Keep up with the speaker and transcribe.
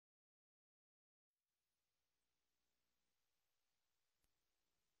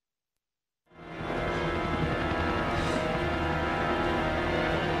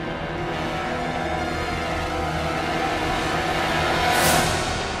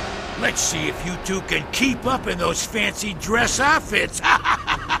Let's see if you two can keep up in those fancy dress outfits.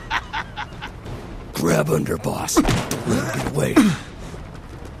 Grab underboss. Let him get away.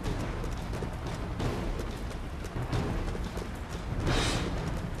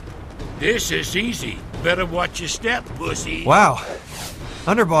 This is easy. Better watch your step, pussy. Wow.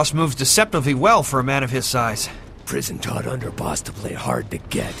 Underboss moves deceptively well for a man of his size. Prison taught underboss to play hard to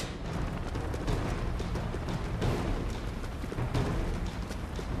get.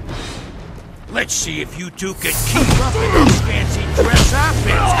 Let's see if you two can keep up in those fancy dress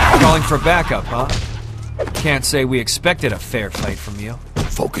outfits. Calling for backup, huh? Can't say we expected a fair fight from you.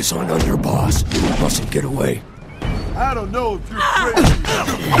 Focus on underboss. Mustn't get away. I don't know if you're crazy.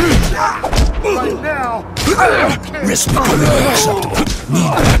 Right now, Risk becoming unacceptable.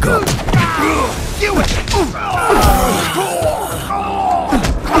 Need backup. do it!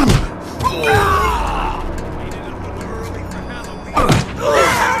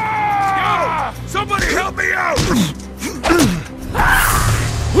 Somebody help me out!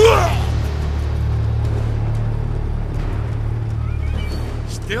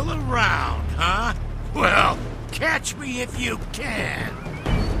 Still around, huh? Well, catch me if you can.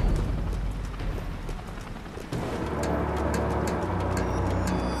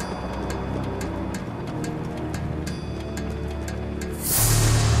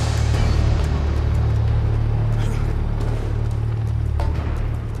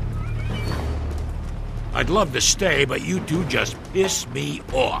 I'd love to stay, but you two just piss me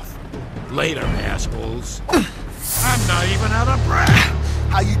off. Later, assholes. I'm not even out of breath.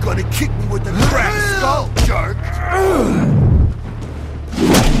 How you gonna kick me with the crap skull, jerk?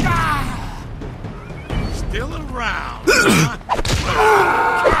 Still around, huh?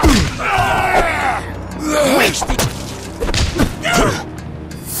 Wasted.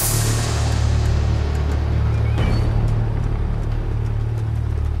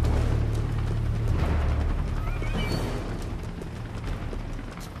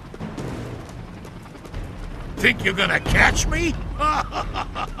 Think you're gonna catch me?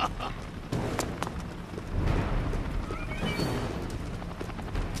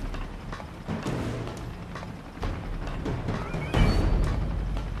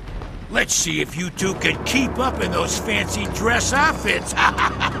 Let's see if you two can keep up in those fancy dress outfits.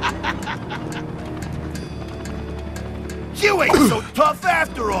 You ain't so tough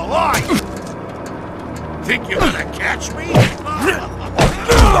after all, are you? Think you're gonna catch me?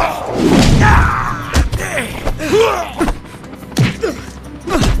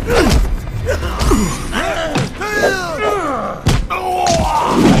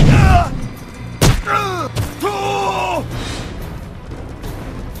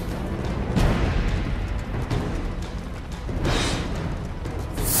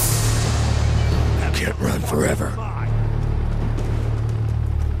 Can't run forever.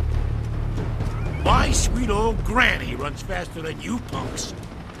 My sweet old granny runs faster than you punks.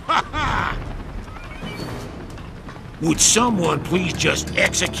 Ha ha! Would someone please just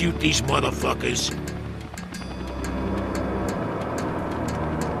execute these motherfuckers?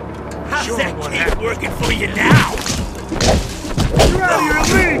 How's Sure that what kid happened. working for you now? You're out of your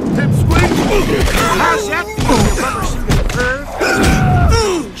league, pipsqueak! How's that feel? You ever seen the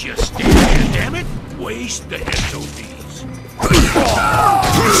curve? Just stand there, damn it! Waste the SOBs.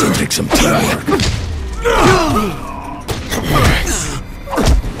 This'll take some teamwork.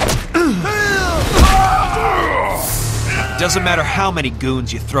 Doesn't matter how many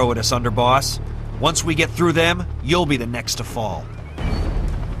goons you throw at us, underboss. Once we get through them, you'll be the next to fall.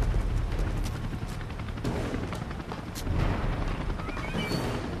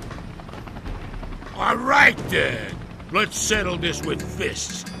 All right, then. Let's settle this with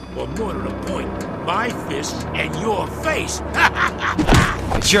fists. Or more to the point, my fists and your face.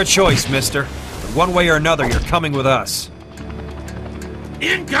 It's your choice, mister. But one way or another, you're coming with us.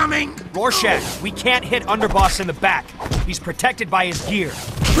 Incoming! Rorschach, we can't hit Underboss in the back. He's protected by his gear.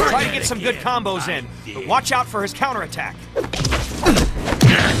 Try to get some good combos in, but watch out for his counterattack.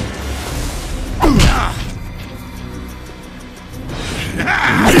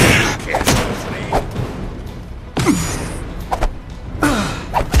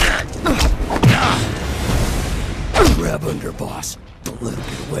 Grab underboss. Don't let him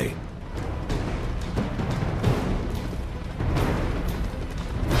get away.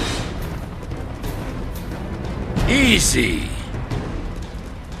 Easy.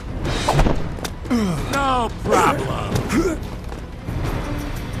 No problem.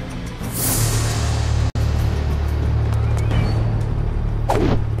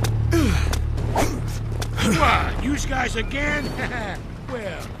 What, you guys again?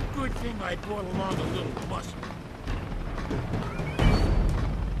 Well, good thing I brought along a little muscle.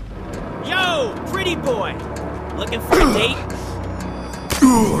 pretty boy. Looking for a date?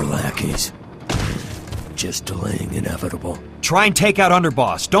 More lackeys. Just delaying inevitable. Try and take out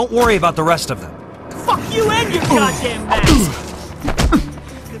Underboss. Don't worry about the rest of them. Fuck you and your goddamn mask!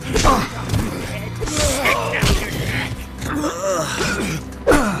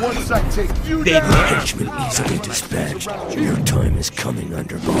 Once I take you The down... henchman easily dispatched. Your time is coming,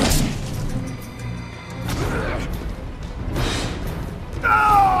 Underboss.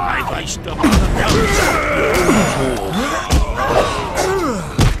 I've iced up on the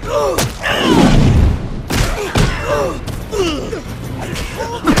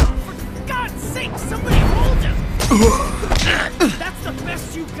For God's sake, somebody hold him! That's the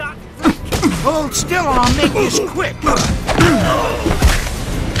best you got. Hold still or I'll make this quick.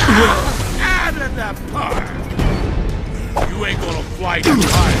 Out of the park. You ain't gonna fly too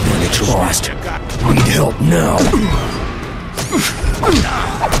high. When it's lost, You got need help now.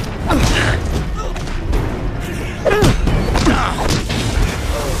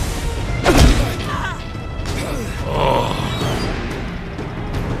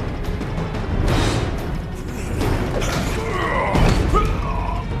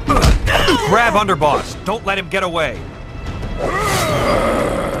 Grab Underboss. Don't let him get away.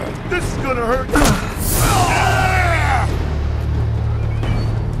 This is gonna hurt.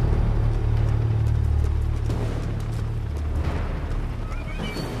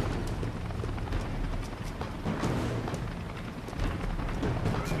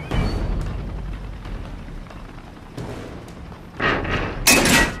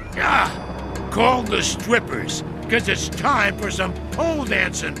 Call the strippers, because it's time for some pole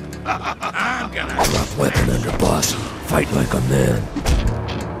dancing. I'm gonna... Drop weapon, Underboss. Fight like a man.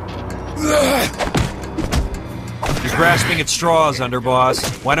 You're grasping at straws,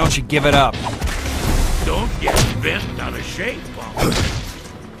 Underboss. Why don't you give it up? Don't get bent out of shape, Bump.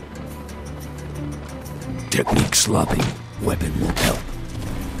 Technique sloppy. Weapon won't help.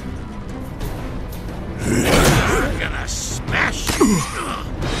 I'm gonna smash you.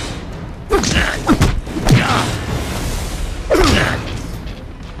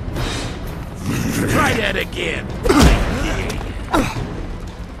 Try that again.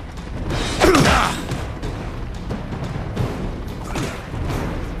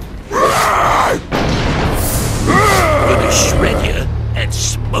 Gonna shred you and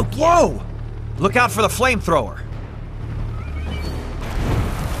smoke you. Whoa! Look out for the flamethrower.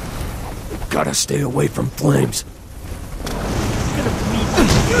 Gotta stay away from flames.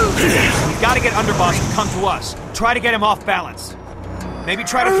 We've got to get Underboss to come to us. Try to get him off balance. Maybe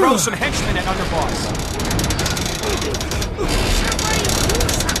try to throw some henchmen at Underboss.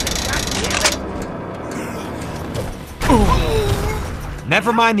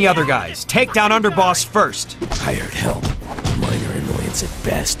 Never mind the other guys. Take down Underboss first. Hired help. Minor annoyance at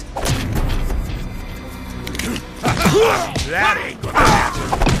best. That ain't gonna happen.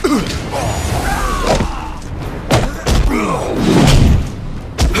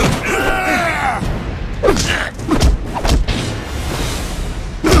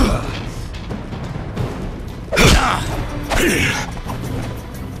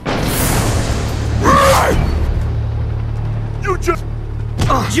 You just...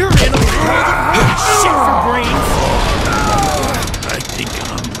 You're in a world of shit for brains! I think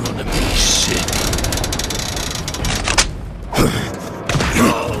I'm gonna be sick.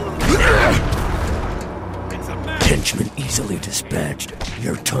 Henchman easily dispatched.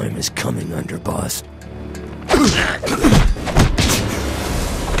 Your time is coming, Underboss.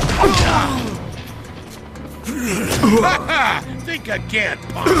 Think again,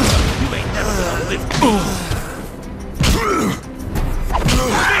 punk. You ain't never gonna live.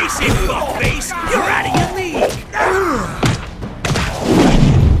 Face it, fuckface! You're out of your league!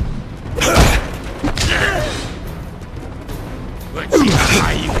 Let's see how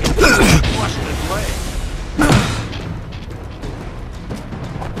high you can go with a busted leg.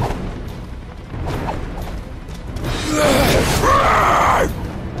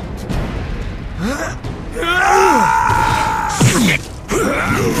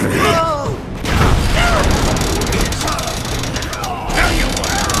 Tell you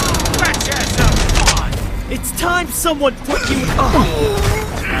what, let's have some fun. It's time someone put you...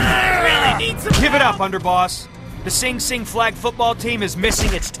 I really need some Give it up, Underboss. The Sing Sing flag football team is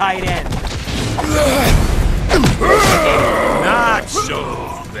missing its tight end. Not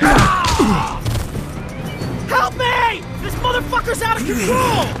so bad. Help me! This motherfucker's out of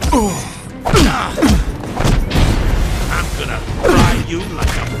control! I'm gonna fry you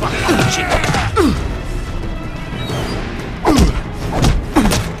like a fucking chicken.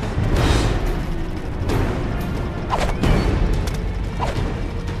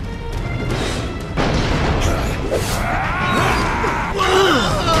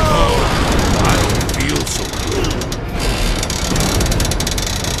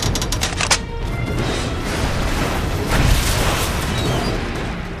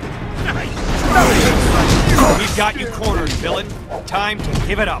 got you cornered, villain. Time to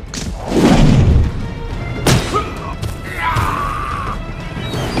give it up.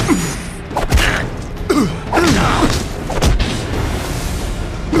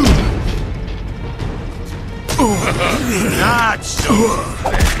 Not so.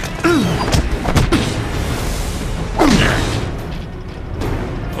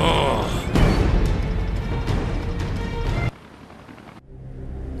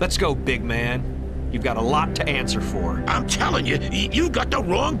 Let's go, big man. You've got a lot to answer for. I'm telling you, you got the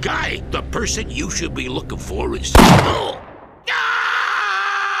wrong guy. The person you should be looking for is... Oh.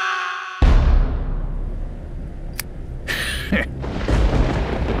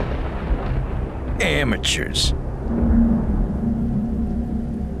 Amateurs.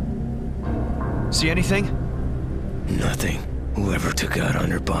 See anything? Nothing. Whoever took out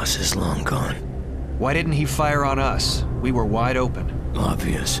Underboss is long gone. Why didn't he fire on us? We were wide open.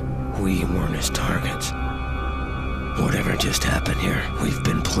 Obvious. We weren't his targets. Whatever just happened here, we've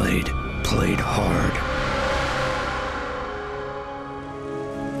been played. Played hard.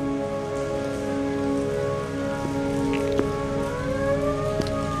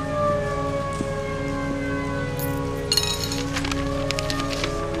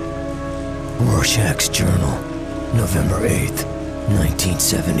 Rorschach's Journal, November 8th,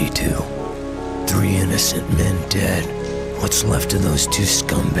 1972. 3 innocent men dead. What's left of those 2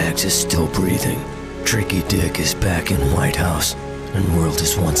 scumbags is still breathing. Tricky Dick is back in White House, and world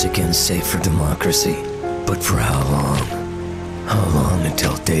is once again safe for democracy. But for how long? How long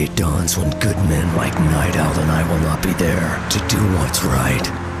until day dawns when good men like Night Owl and I will not be there to do what's right?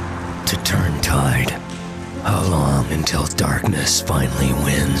 To turn tide? How long until darkness finally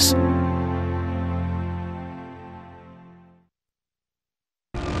wins?